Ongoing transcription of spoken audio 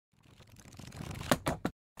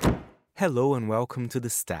Hello and welcome to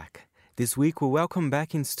The Stack. This week we welcome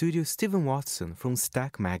back in studio Stephen Watson from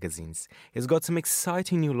Stack Magazines. He's got some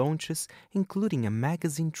exciting new launches, including a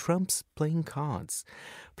magazine Trump's Playing Cards,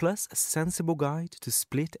 plus a sensible guide to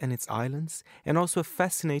Split and its islands, and also a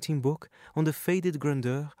fascinating book on the faded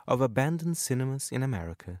grandeur of abandoned cinemas in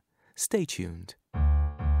America. Stay tuned.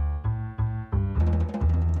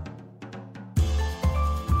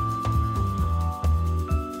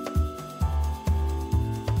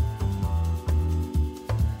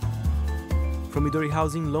 From Midori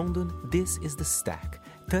House in London, this is The Stack,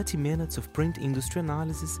 30 minutes of print industry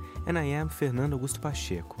analysis, and I am Fernando Augusto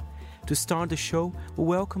Pacheco. To start the show, we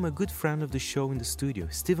welcome a good friend of the show in the studio,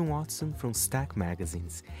 Stephen Watson from Stack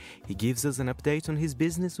Magazines. He gives us an update on his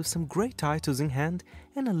business with some great titles in hand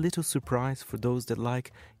and a little surprise for those that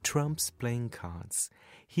like Trump's Playing Cards.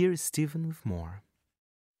 Here is Stephen with more.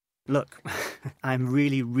 Look, I'm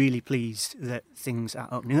really, really pleased that things are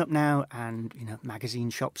opening up now and,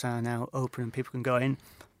 magazine shops are now open and people can go in.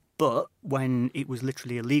 But when it was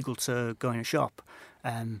literally illegal to go in a shop,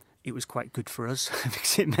 it was quite good for us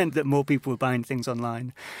because it meant that more people were buying things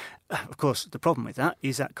online. Of course, the problem with that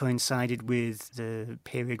is that coincided with the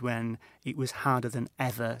period when it was harder than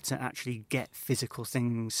ever to actually get physical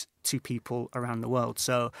things to people around the world.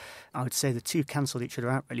 So I would say the two cancelled each other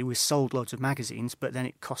out, really. We sold loads of magazines, but then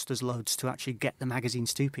it cost us loads to actually get the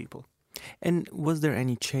magazines to people. And was there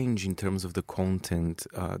any change in terms of the content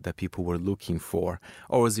that people were looking for?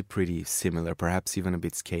 Or was it pretty similar, perhaps even a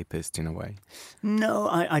bit escapist in a way? No,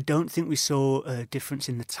 I don't think we saw a difference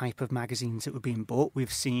in the type of magazines that were being bought.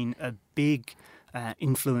 We've seen a big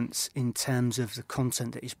influence in terms of the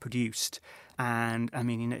content that is produced. And,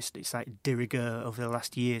 it's like de rigueur over the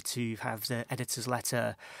last year to have the editor's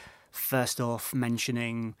letter first off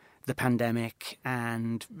mentioning the pandemic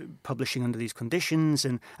and publishing under these conditions.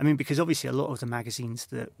 And because obviously a lot of the magazines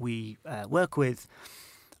that we work with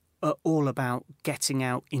are all about getting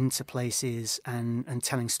out into places and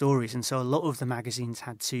telling stories. And so a lot of the magazines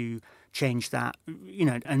had to change that,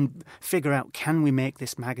 and figure out, can we make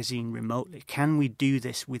this magazine remotely? Can we do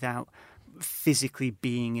this without physically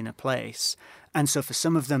being in a place? And so for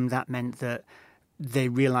some of them, that meant that they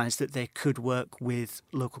realised that they could work with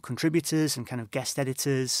local contributors and kind of guest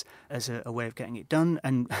editors as a way of getting it done.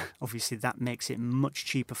 And obviously that makes it much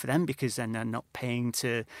cheaper for them because then they're not paying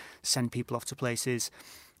to send people off to places.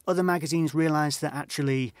 Other magazines realised that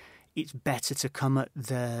actually it's better to come at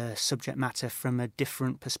the subject matter from a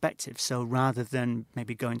different perspective. So rather than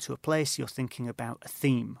maybe going to a place, you're thinking about a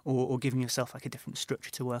theme or giving yourself like a different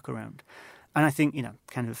structure to work around. And I think,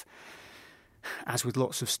 kind of, as with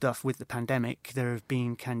lots of stuff with the pandemic, there have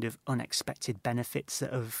been kind of unexpected benefits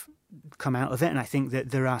that have come out of it. And I think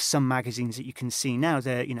that there are some magazines that you can see now.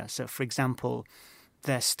 So for example,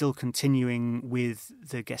 they're still continuing with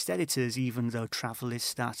the guest editors, even though travel is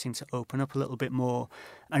starting to open up a little bit more.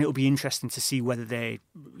 And it'll be interesting to see whether they,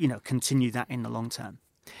 continue that in the long term.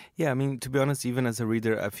 Yeah, to be honest, even as a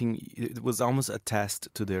reader, I think it was almost a test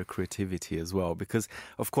to their creativity as well. Because,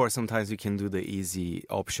 of course, sometimes you can do the easy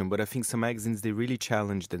option. But I think some magazines, they really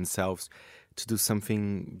challenge themselves to do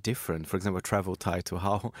something different. For example, a travel title.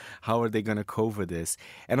 How are they going to cover this?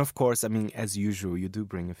 And, of course, as usual, you do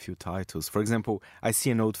bring a few titles. For example, I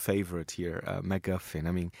see an old favorite here,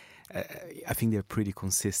 MacGuffin. I think they're pretty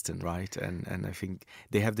consistent, right? And I think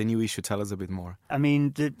they have the new issue. Tell us a bit more.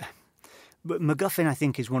 But MacGuffin, I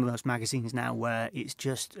think, is one of those magazines now where it's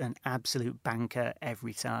just an absolute banker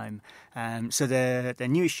every time. So their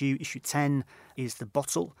new issue 10, is The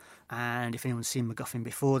Bottle. And if anyone's seen MacGuffin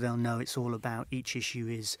before, they'll know it's all about, each issue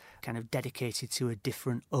is kind of dedicated to a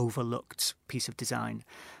different overlooked piece of design.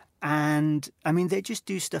 And, they just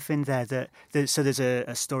do stuff in there so there's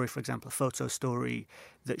a story, for example, a photo story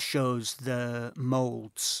that shows the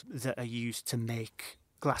moulds that are used to make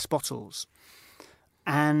glass bottles.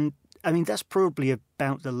 And that's probably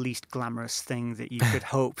about the least glamorous thing that you could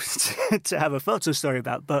hope to have a photo story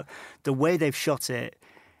about. But the way they've shot it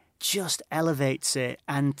just elevates it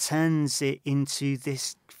and turns it into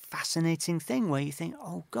this fascinating thing where you think,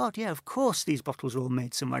 oh, God, yeah, of course these bottles are all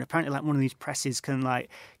made somewhere. And apparently, one of these presses can,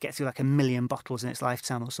 get through 1 million bottles in its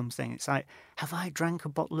lifetime or something. It's like, have I drank a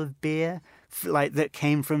bottle of beer, that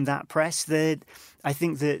came from that press? I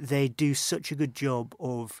think that they do such a good job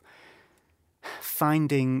of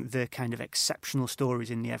finding the kind of exceptional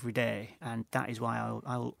stories in the everyday, and that is why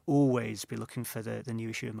I'll always be looking for the new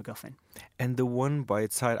issue of MacGuffin. And the one by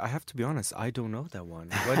its side, I have to be honest, I don't know that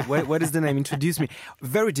one. What is the name? Introduce me.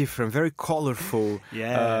 Very different, very colorful.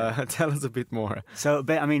 Yeah. Tell us a bit more. So,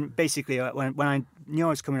 I mean, basically, when I knew I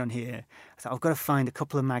was coming on here, I thought I've got to find a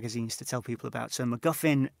couple of magazines to tell people about. So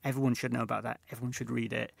MacGuffin, everyone should know about that. Everyone should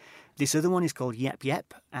read it. This other one is called Yep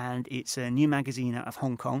Yep, and it's a new magazine out of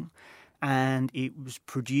Hong Kong. And it was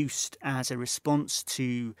produced as a response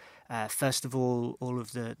to, first of all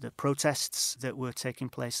of the protests that were taking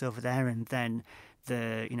place over there, and then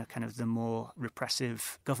the kind of the more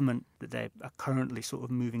repressive government that they are currently sort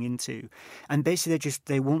of moving into. And basically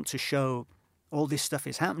they want to show all this stuff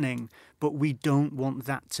is happening, but we don't want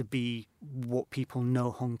that to be what people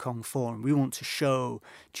know Hong Kong for. And we want to show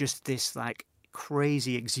just this like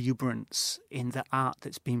crazy exuberance in the art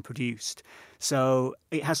that's being produced. So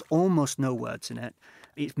it has almost no words in it.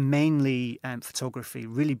 It's mainly photography,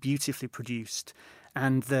 really beautifully produced.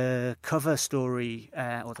 And the cover story,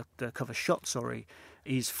 or the cover shot, sorry,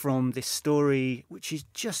 is from this story, which is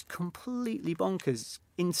just completely bonkers.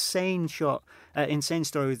 Insane shot, insane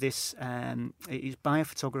story with this. It is by a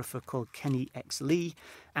photographer called Kenny X. Lee,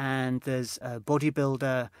 and there's a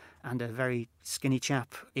bodybuilder and a very skinny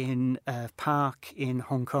chap in a park in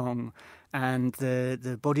Hong Kong, and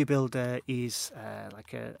the bodybuilder is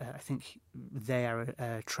I think they are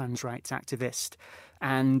a trans rights activist,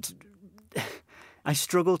 and I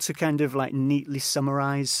struggle to kind of like neatly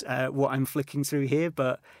summarize what I'm flicking through here,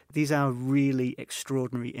 but these are really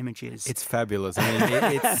extraordinary images. It's fabulous. I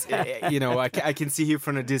mean, it's I can see here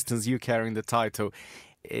from a distance you carrying the title.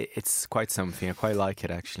 It's quite something. I quite like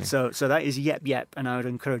it, actually. So that is Yep Yep, and I would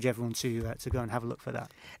encourage everyone to go and have a look for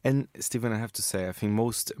that. And Stephen, I have to say, I think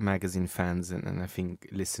most magazine fans and I think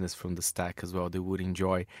listeners from the Stack as well, they would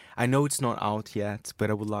enjoy. I know it's not out yet,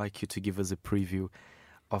 but I would like you to give us a preview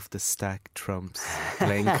of the Stack Trumps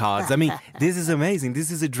playing cards. I mean, this is amazing. This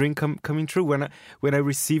is a dream coming true. When I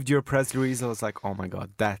received your press release, I was like, oh my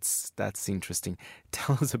God, that's interesting.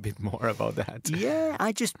 Tell us a bit more about that. Yeah,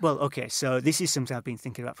 okay, so this is something I've been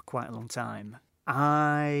thinking about for quite a long time.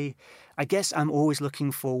 I guess I'm always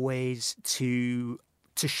looking for ways to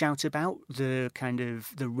shout about the kind of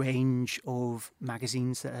the range of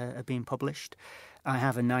magazines that are being published. I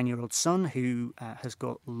have a 9-year-old son who has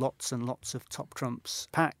got lots and lots of Top Trumps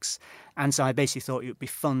packs, and so I basically thought it would be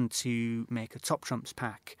fun to make a Top Trumps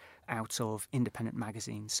pack out of independent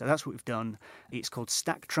magazines. So that's what we've done. It's called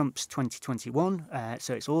Stack Trumps 2021.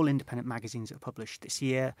 So it's all independent magazines that are published this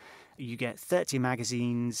year. You get 30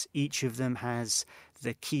 magazines. Each of them has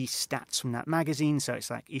the key stats from that magazine. So it's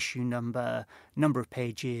like issue number of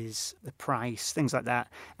pages, the price, things like that.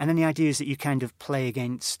 And then the idea is that you kind of play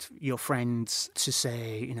against your friends to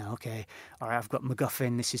say, okay, all right, I've got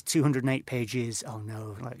MacGuffin. This is 208 pages. Oh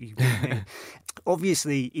no, like you beat me.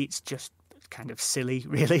 Obviously, it's just kind of silly,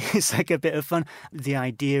 really. It's like a bit of fun. The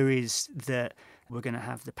idea is that we're going to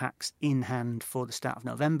have the packs in hand for the start of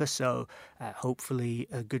November, so hopefully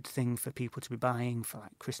a good thing for people to be buying for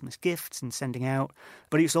like Christmas gifts and sending out.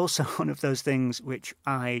 But it's also one of those things which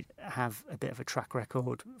I have a bit of a track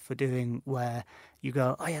record for doing, where you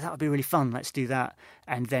go, oh yeah, that would be really fun, let's do that.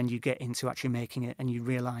 And then you get into actually making it and you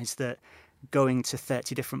realise that going to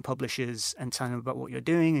 30 different publishers and telling them about what you're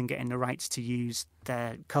doing and getting the rights to use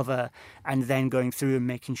their cover, and then going through and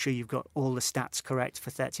making sure you've got all the stats correct for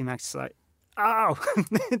 30 mags, like, oh,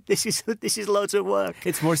 this is loads of work.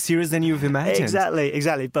 It's more serious than you've imagined.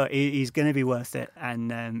 Exactly. But he's going to be worth it,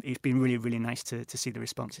 and it's been really, really nice to see the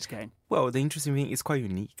response it's getting. Well, the interesting thing is quite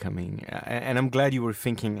unique. I mean, and I'm glad you were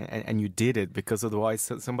thinking and you did it, because otherwise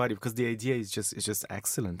because the idea is just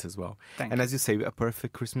excellent as well. Thank and you. As you say, a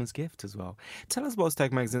perfect Christmas gift as well. Tell us about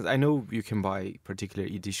Stack magazines. I know you can buy particular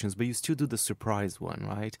editions, but you still do the surprise one,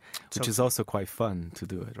 right? Which is also quite fun to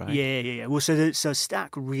do it, right? Yeah. Well, so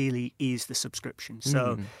Stack really is the subscription.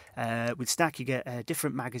 So with Stack, you get a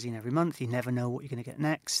different magazine every month. You never know what you're going to get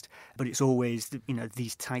next, but it's always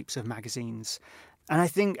these types of magazines. And I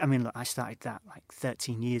think, look, I started that like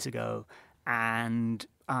 13 years ago, and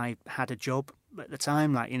I had a job at the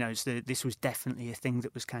time. This was definitely a thing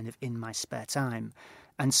that was kind of in my spare time,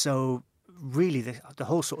 and so really the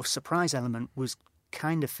whole sort of surprise element was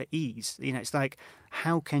kind of for ease. It's like,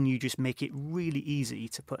 how can you just make it really easy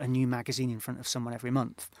to put a new magazine in front of someone every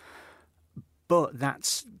month? But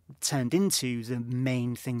that's turned into the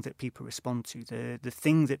main thing that people respond to. The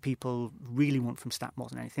thing that people really want from Stack more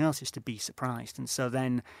than anything else is to be surprised. And so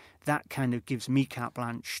then that kind of gives me carte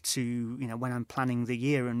blanche to, when I'm planning the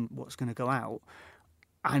year and what's going to go out,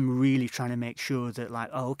 I'm really trying to make sure that, like,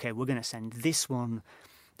 oh, okay, we're going to send this one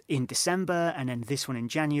in December and then this one in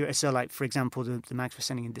January. So like, for example, the mags we're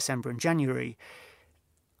sending in December and January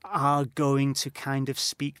are going to kind of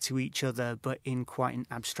speak to each other, but in quite an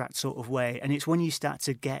abstract sort of way. And it's when you start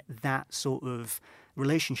to get that sort of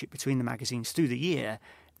relationship between the magazines through the year,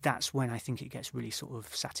 that's when I think it gets really sort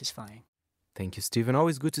of satisfying. Thank you, Stephen.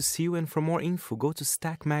 Always good to see you. And for more info, go to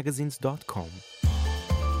stackmagazines.com.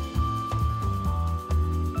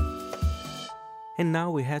 And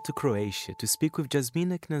now we head to Croatia to speak with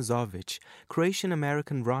Jasmina Knezovic,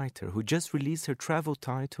 Croatian-American writer who just released her travel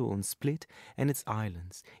title on Split and its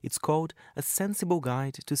islands. It's called A Sensible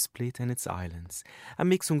Guide to Split and its Islands. A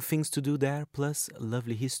mix of things to do there, plus a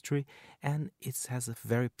lovely history, and it has a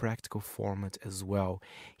very practical format as well.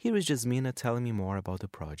 Here is Jasmina telling me more about the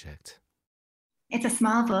project. It's a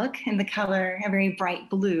small book in the color, a very bright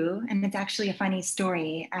blue, and it's actually a funny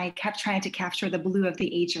story. I kept trying to capture the blue of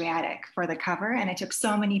the Adriatic for the cover, and I took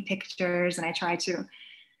so many pictures, and I tried to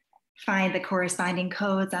find the corresponding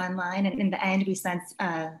codes online, and in the end, we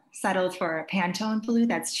settled for a Pantone blue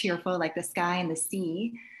that's cheerful, like the sky and the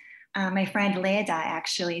sea. My friend Leda,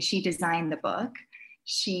 actually, she designed the book.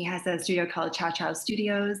 She has a studio called Chow Chow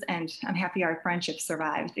Studios, and I'm happy our friendship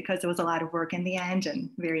survived because it was a lot of work in the end and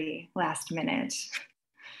very last minute.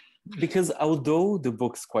 Because although the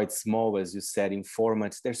book's quite small, as you said, in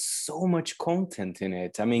format, there's so much content in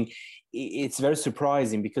it. I mean, it's very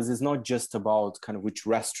surprising because it's not just about kind of which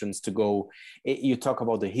restaurants to go. You talk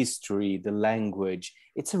about the history, the language.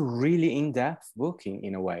 It's a really in-depth book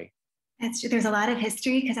in a way. That's true. There's a lot of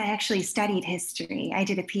history because I actually studied history. I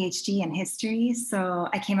did a PhD in history. So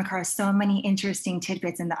I came across so many interesting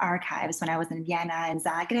tidbits in the archives when I was in Vienna and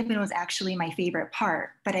Zagreb, and it was actually my favorite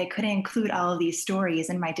part. But I couldn't include all of these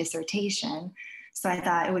stories in my dissertation. So I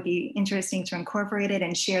thought it would be interesting to incorporate it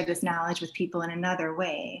and share this knowledge with people in another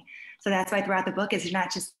way. So that's why throughout the book is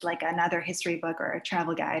not just like another history book or a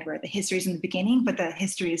travel guide where the history is in the beginning, but the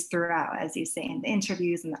history is throughout, as you say, in the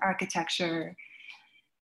interviews and the architecture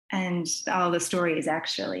and all the stories,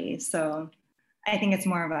 actually. So I think it's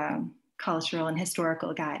more of a cultural and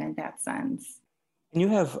historical guide in that sense. And you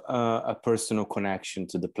have a personal connection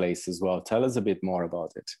to the place as well. Tell us a bit more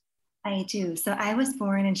about it. I do. So I was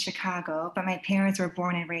born in Chicago, but my parents were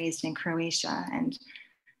born and raised in Croatia. And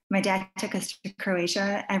my dad took us to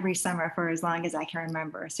Croatia every summer for as long as I can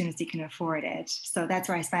remember, as soon as he can afford it. So that's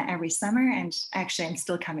where I spent every summer. And actually, I'm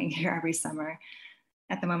still coming here every summer.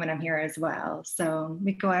 At the moment, I'm here as well. So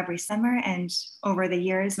we go every summer. And over the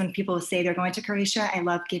years, when people say they're going to Croatia, I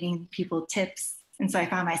love giving people tips. And so I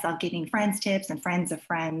found myself giving friends tips and friends of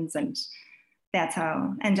friends. And that's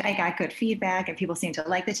how, and I got good feedback and people seemed to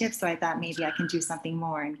like the tips. So I thought maybe I can do something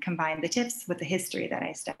more and combine the tips with the history that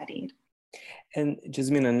I studied. And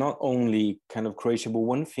Jasmina, not only kind of Croatia, but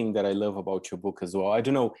one thing that I love about your book as well, I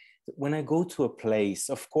don't know, when I go to a place,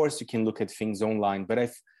 of course you can look at things online, but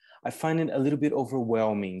I find it a little bit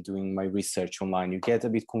overwhelming doing my research online. You get a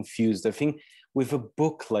bit confused. I think with a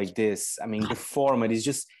book like this, I mean, the format is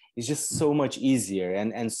just so much easier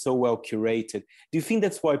and so well curated. Do you think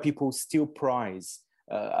that's why people still prize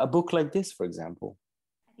a book like this, for example?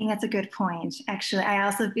 I think that's a good point. Actually, I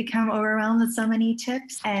also become overwhelmed with so many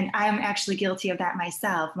tips, and I'm actually guilty of that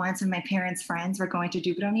myself. Once when my parents' friends were going to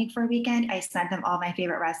Dubrovnik for a weekend, I sent them all my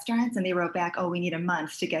favorite restaurants, and they wrote back, "Oh, we need a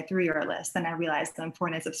month to get through your list." And I realized the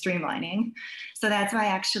importance of streamlining. So that's why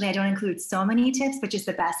actually I don't include so many tips, but just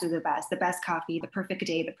the best of the best coffee, the perfect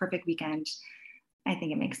day, the perfect weekend. I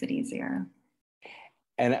think it makes it easier.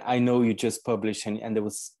 And I know you just published, and there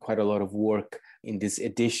was quite a lot of work in this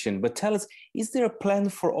edition. But tell us, is there a plan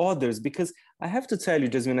for others? Because I have to tell you,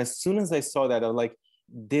 Jasmine, as soon as I saw that, I was like,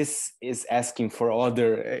 this is asking for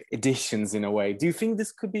other editions in a way. Do you think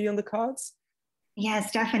this could be on the cards?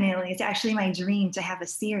 Yes, definitely. It's actually my dream to have a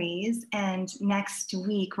series. And next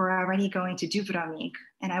week, we're already going to Dubrovnik.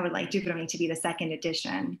 And I would like Dubrovnik to be the second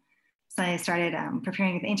edition. So I started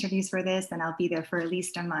preparing the interviews for this, and I'll be there for at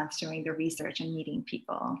least a month doing the research and meeting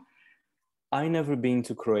people. I never been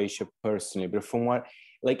to Croatia personally, but from what,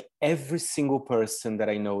 like every single person that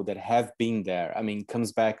I know that have been there, I mean,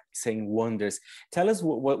 comes back saying wonders. Tell us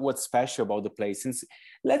what's special about the place. Since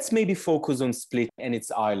let's maybe focus on Split and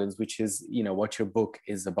its islands, which is, you know, what your book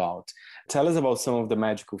is about. Tell us about some of the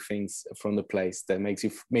magical things from the place that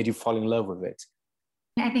made you fall in love with it.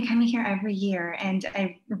 I've been coming here every year, and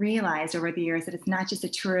I realized over the years that it's not just a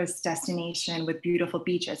tourist destination with beautiful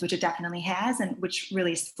beaches, which it definitely has, and which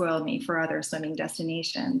really spoiled me for other swimming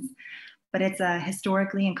destinations. But it's a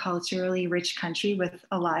historically and culturally rich country with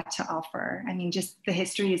a lot to offer. I mean, just the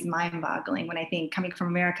history is mind-boggling when I think, coming from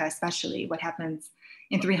America especially, what happens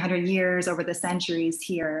in 300 years over the centuries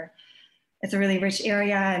here. it's a really rich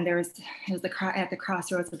area, and it was at the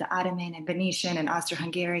crossroads of the Ottoman and Venetian and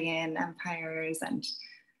Austro-Hungarian empires, and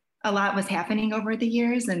a lot was happening over the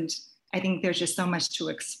years. And I think there's just so much to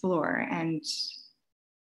explore. And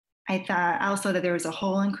I thought also that there was a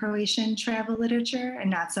hole in Croatian travel literature and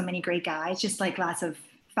not so many great guides, just like lots of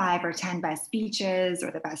 5 or 10 best beaches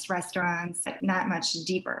or the best restaurants, but not much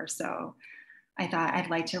deeper. So I thought I'd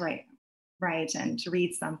like to write and to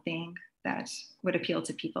read something that would appeal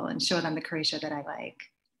to people and show them the Croatia that I like.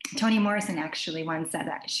 Toni Morrison actually once said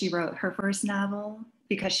that she wrote her first novel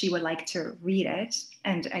because she would like to read it.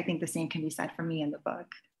 And I think the same can be said for me in the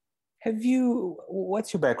book.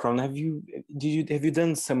 What's your background? Have you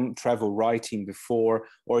done some travel writing before,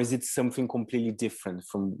 or is it something completely different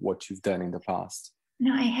from what you've done in the past?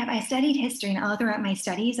 No, I have. I studied history, and all throughout my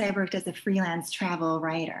studies, I worked as a freelance travel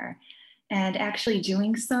writer. And actually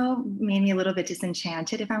doing so made me a little bit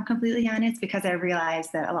disenchanted, if I'm completely honest, because I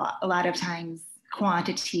realized that a lot of times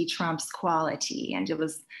quantity trumps quality. And it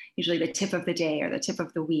was usually the tip of the day or the tip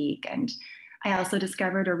of the week. And I also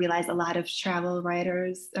discovered or realized a lot of travel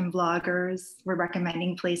writers and bloggers were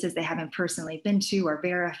recommending places they haven't personally been to or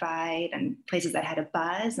verified, and places that had a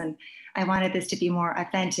buzz. And I wanted this to be more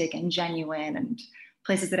authentic and genuine, and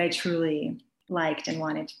places that I truly liked and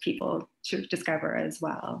wanted people to discover as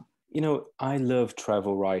well. You know, I love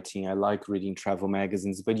travel writing. I like reading travel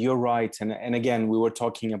magazines, but you're right. And again, we were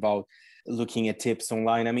talking about looking at tips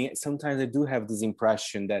online. I mean, sometimes I do have this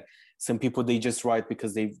impression that some people, they just write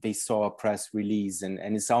because they saw a press release, and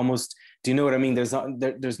it's almost, do you know what I mean? There's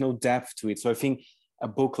no depth to it. So I think a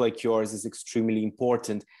book like yours is extremely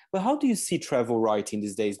important. But how do you see travel writing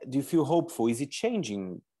these days? Do you feel hopeful? Is it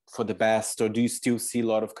changing for the best, or do you still see a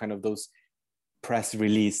lot of kind of those press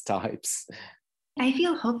release types? I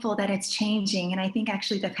feel hopeful that it's changing, and I think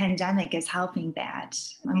actually the pandemic is helping that,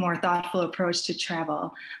 a more thoughtful approach to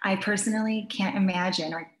travel. I personally can't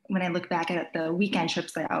imagine, or when I look back at the weekend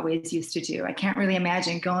trips I always used to do, I can't really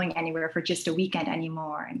imagine going anywhere for just a weekend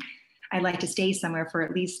anymore. And I'd like to stay somewhere for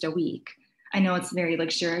at least a week. I know it's very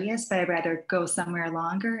luxurious, but I'd rather go somewhere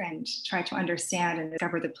longer and try to understand and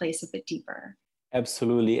discover the place a bit deeper.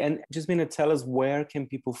 Absolutely. And just tell us, where can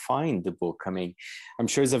people find the book? I mean, I'm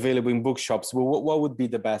sure it's available in bookshops. Well, what would be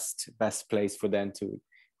the best place for them to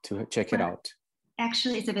check it out?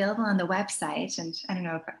 Actually, it's available on the website, and I don't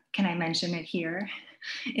know can I mention it here?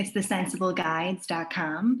 It's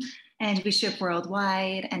thesensibleguides.com, and we ship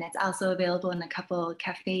worldwide, and it's also available in a couple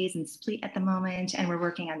cafes in Split at the moment, and we're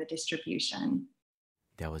working on the distribution.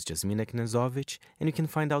 That was Jasmina Knezovic, and you can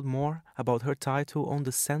find out more about her title on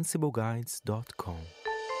thesensibleguides.com.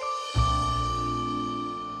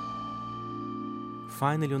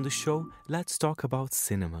 Finally on the show, let's talk about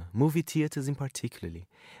cinema, movie theaters in particular.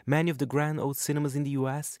 Many of the grand old cinemas in the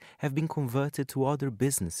US have been converted to other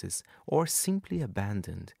businesses or simply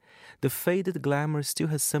abandoned. The faded glamour still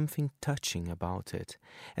has something touching about it.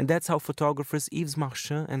 And that's how photographers Yves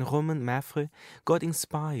Marchand and Roman Meffre got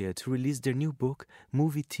inspired to release their new book,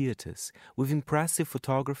 Movie Theaters, with impressive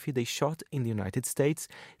photography they shot in the United States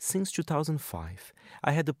since 2005.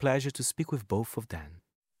 I had the pleasure to speak with both of them.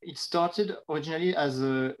 It started originally as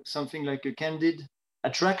something like a candid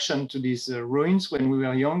attraction to these ruins when we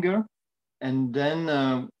were younger. And then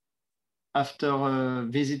after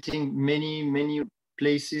visiting many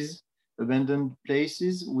places, abandoned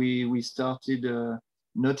places, we started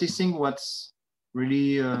noticing what's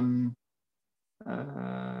really...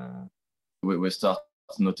 We start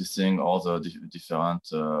noticing all the different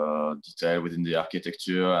detail within the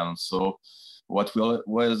architecture. And so what we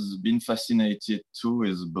always been fascinated to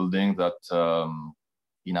is buildings that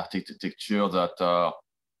in architecture that are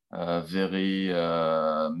very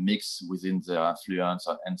mixed within their influence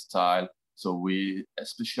and style. So we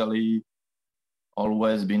especially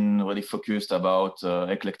always been really focused about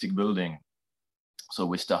eclectic building. So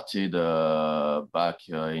we started back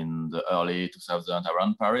in the early 2000s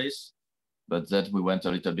around Paris, but then we went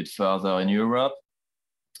a little bit further in Europe.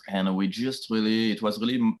 And we just it was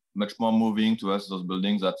really much more moving to us, those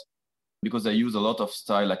buildings, that because they use a lot of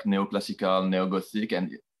style like neoclassical, neo-Gothic,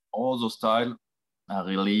 and all those styles are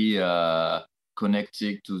really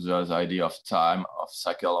connected to the idea of time, of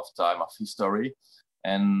cycle of time, of history.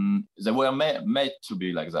 And they were made to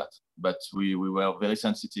be like that. But we were very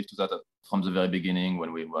sensitive to that from the very beginning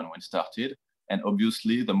when we started. And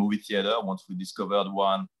obviously the movie theater, once we discovered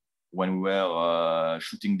one when we were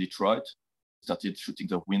shooting Detroit, started shooting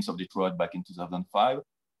The Winds of Detroit back in 2005.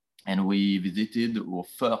 And we visited our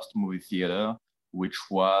first movie theater, which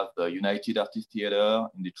was the United Artists Theater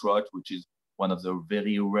in Detroit, which is one of the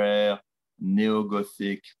very rare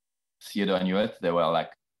neo-Gothic theater in US. There were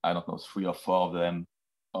like, I don't know, 3 or 4 of them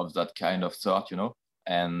of that kind of thought,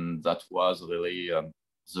 and that was really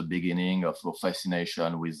the beginning of our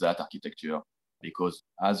fascination with that architecture. Because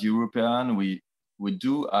as European, we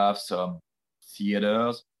do have some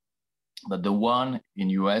theaters, but the one in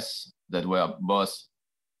US that were both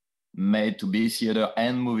made to be theater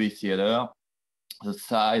and movie theater, the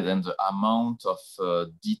size and the amount of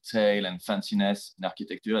detail and fanciness in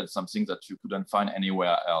architecture is something that you couldn't find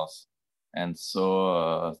anywhere else. And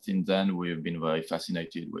so since then, we've been very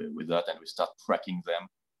fascinated with that, and we start tracking them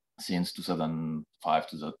since 2005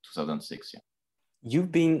 to 2006. Yeah.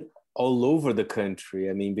 You've been all over the country.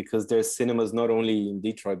 I mean, because there's cinemas not only in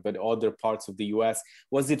Detroit, but other parts of the US.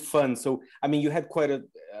 Was it fun? So, I mean, you had quite a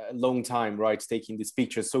long time, right, taking these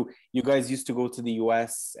pictures. So you guys used to go to the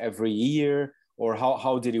US every year, or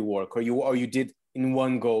how did it work? Or you did in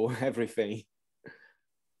one go everything?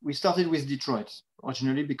 We started with Detroit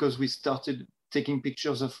originally because we started taking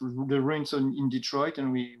pictures of the ruins in Detroit,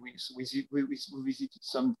 and we visited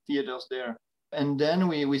some theaters there. And then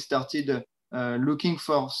we started looking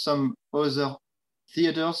for some other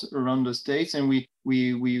theaters around the States, and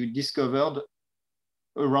we discovered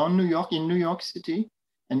around New York, in New York City,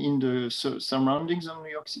 and in the surroundings of New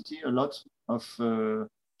York City, a lot of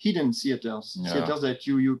hidden theaters, theaters that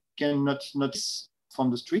you cannot notice from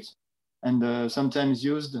the street, and sometimes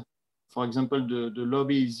used. For example, the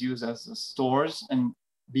lobby is used as stores, and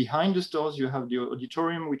behind the stores you have the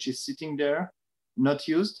auditorium, which is sitting there, not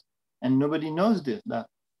used, and nobody knows that.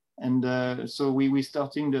 And so we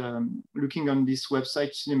started looking on this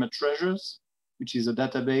website, Cinema Treasures, which is a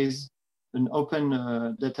database, an open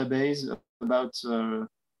database about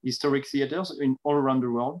historic theaters all around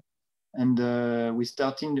the world. And we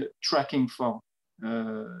started tracking for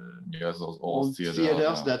all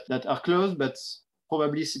theaters that are closed, but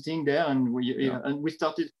probably sitting there. And we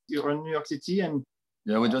started in New York City, and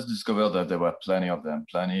we just discovered that there were plenty of them,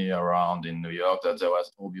 plenty around in New York, that there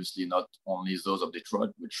was obviously not only those of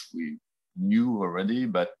Detroit, which we knew already,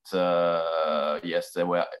 but yes, they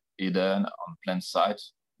were hidden on plain sight,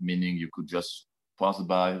 meaning you could just pass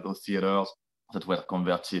by those theaters that were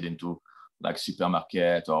converted into like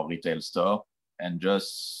supermarket or retail store and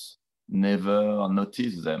just never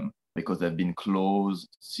notice them because they've been closed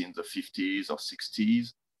since the 50s or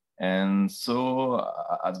 60s. And so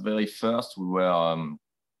at very first, we were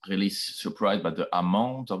really surprised by the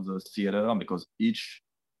amount of the theater, because each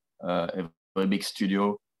very big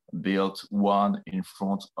studio built one in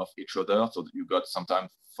front of each other. So you got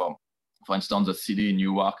sometimes, for instance, the city in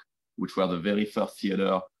Newark, which were the very first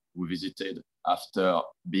theater we visited after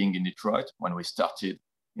being in Detroit when we started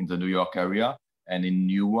in the New York area. And in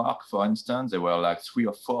Newark, for instance, there were like 3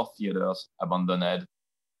 or 4 theaters abandoned,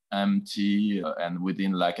 empty, and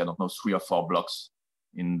within 3 or 4 blocks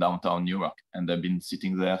in downtown Newark. And they've been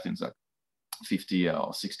sitting there since like 50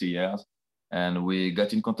 or 60 years. And we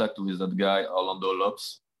got in contact with that guy, Orlando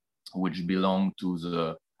Lopes, which belonged to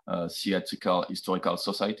the Theatrical Historical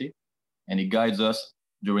Society. And he guides us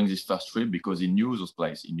during this first trip because he knew those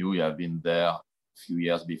places. He knew he had been there a few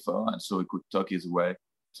years before. And so he could talk his way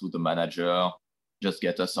to the manager, just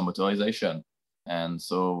get us some authorization. And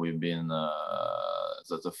so we've been,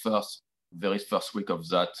 the very first week of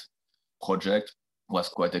that project was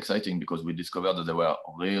quite exciting because we discovered that there were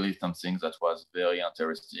really some things that was very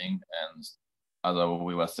interesting. And as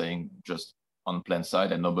we were saying, just on plain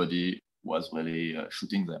sight, and nobody was really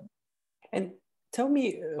shooting them. And tell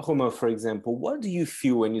me, Romain, for example, what do you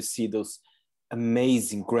feel when you see those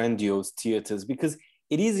amazing, grandiose theaters? Because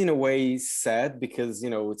it is in a way sad because,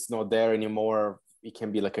 it's not there anymore. It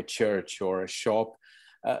can be like a church or a shop.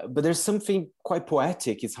 But there's something quite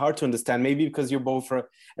poetic. It's hard to understand, maybe because you both are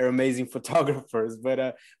amazing photographers.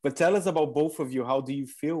 But tell us about both of you. How do you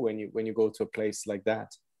feel when you go to a place like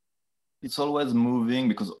that? It's always moving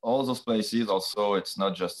because all those places also, it's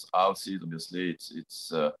not just houses, obviously.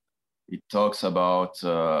 It talks about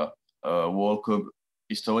world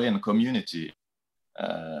history and community.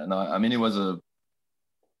 It was a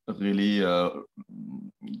really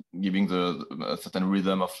giving a certain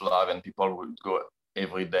rhythm of life, and people would go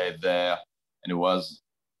every day there, and it was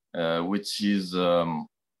which is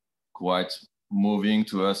quite moving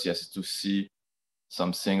to us, yes, to see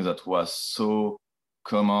something that was so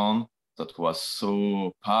common, that was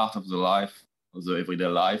so part of the life, of the everyday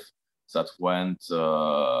life, that went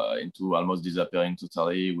into almost disappearing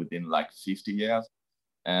totally within 50 years.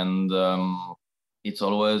 And it's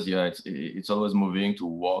always moving to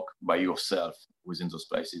walk by yourself within those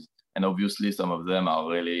places. And obviously some of them are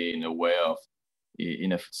really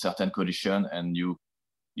in a certain condition, and you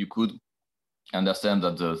could understand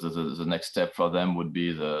that the next step for them would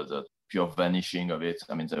be the pure vanishing of it.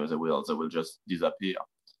 I mean, they will just disappear.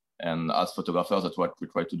 And as photographers, that's what we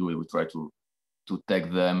try to do. We try to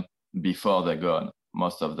take them before they're gone,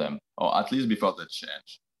 most of them, or at least before they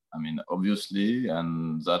change. I mean, obviously,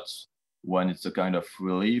 and that's when it's a kind of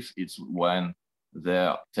relief. It's when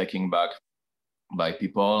they're taken back by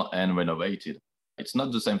people and renovated. It's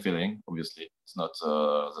not the same feeling, obviously. It's not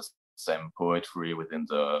the same poetry within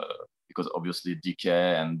because obviously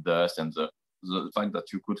decay and dust and the fact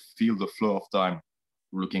that you could feel the flow of time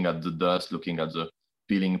looking at the dust, looking at the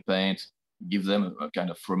peeling paint, gives them a kind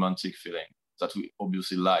of romantic feeling that we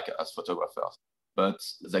obviously like as photographers, but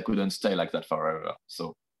they couldn't stay like that forever.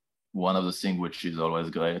 So one of the things which is always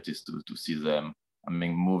great is to see them,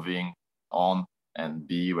 moving on and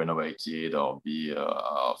be renovated or be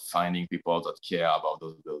finding people that care about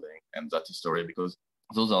those buildings and that history, because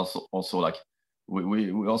those are also like,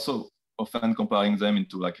 we also often comparing them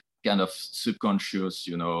into like kind of subconscious,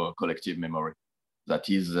 collective memory that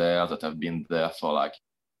is there, that have been there for like,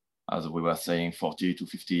 as we were saying, 40 to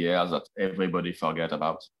 50 years that everybody forget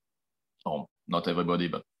about. Or not everybody,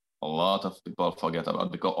 but a lot of people forget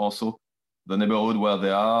about, because also the neighborhood where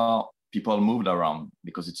they are, people moved around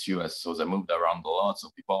because it's US, so they moved around a lot.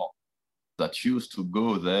 So people that used to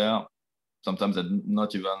go there, sometimes they're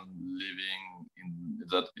not even living in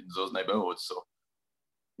those neighborhoods. So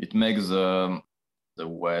it makes the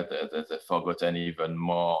way that they've forgotten even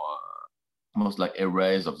more, almost like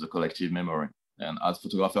erase of the collective memory. And as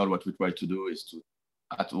photographers, what we try to do is to,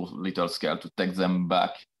 at a little scale, to take them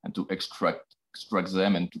back and to extract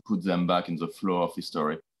them and to put them back in the flow of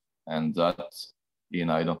history. And that in,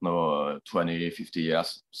 20, 50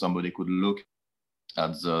 years, somebody could look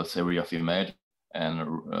at the series of image and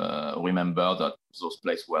remember that those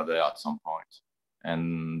places were there at some point.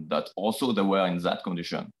 And that also they were in that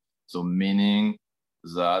condition. So meaning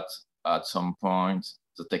that at some point,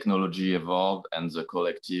 the technology evolved and the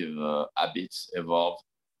collective habits evolved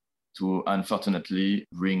to unfortunately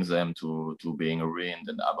bring them to being ruined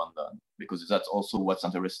and abandoned. Because that's also what's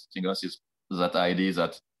interesting us, is that idea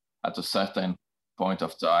that at a certain point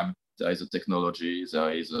of time, there is a technology,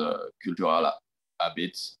 there is a cultural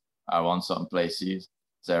habits around some places.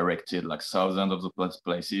 They erected like thousands of the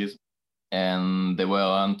places, and they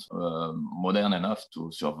weren't modern enough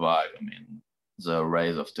to survive. The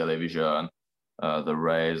rise of television, the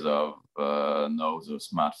rise of the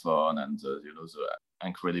smartphone, and the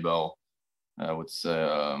incredible, I would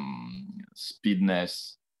say,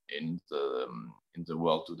 speedness in the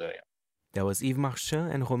world today. That was Yves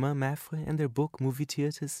Marchand and Romain Meffre, and their book Movie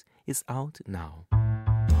Theaters is out now.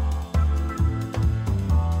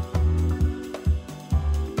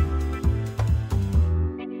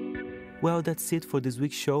 Well, that's it for this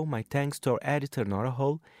week's show. My thanks to our editor, Nora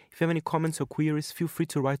Hull. If you have any comments or queries, feel free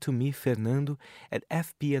to write to me, Fernando, at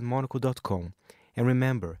fp@monaco.com. And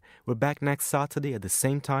remember, we're back next Saturday at the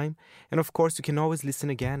same time. And of course, you can always listen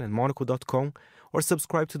again at monaco.com or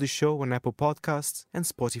subscribe to the show on Apple Podcasts and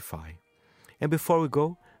Spotify. And before we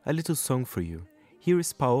go, a little song for you. Here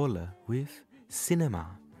is Paola with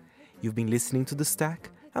Cinema. You've been listening to The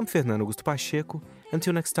Stack. I'm Fernando Augusto Pacheco.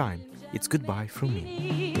 Until next time, it's goodbye from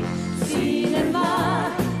me.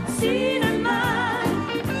 Cinema.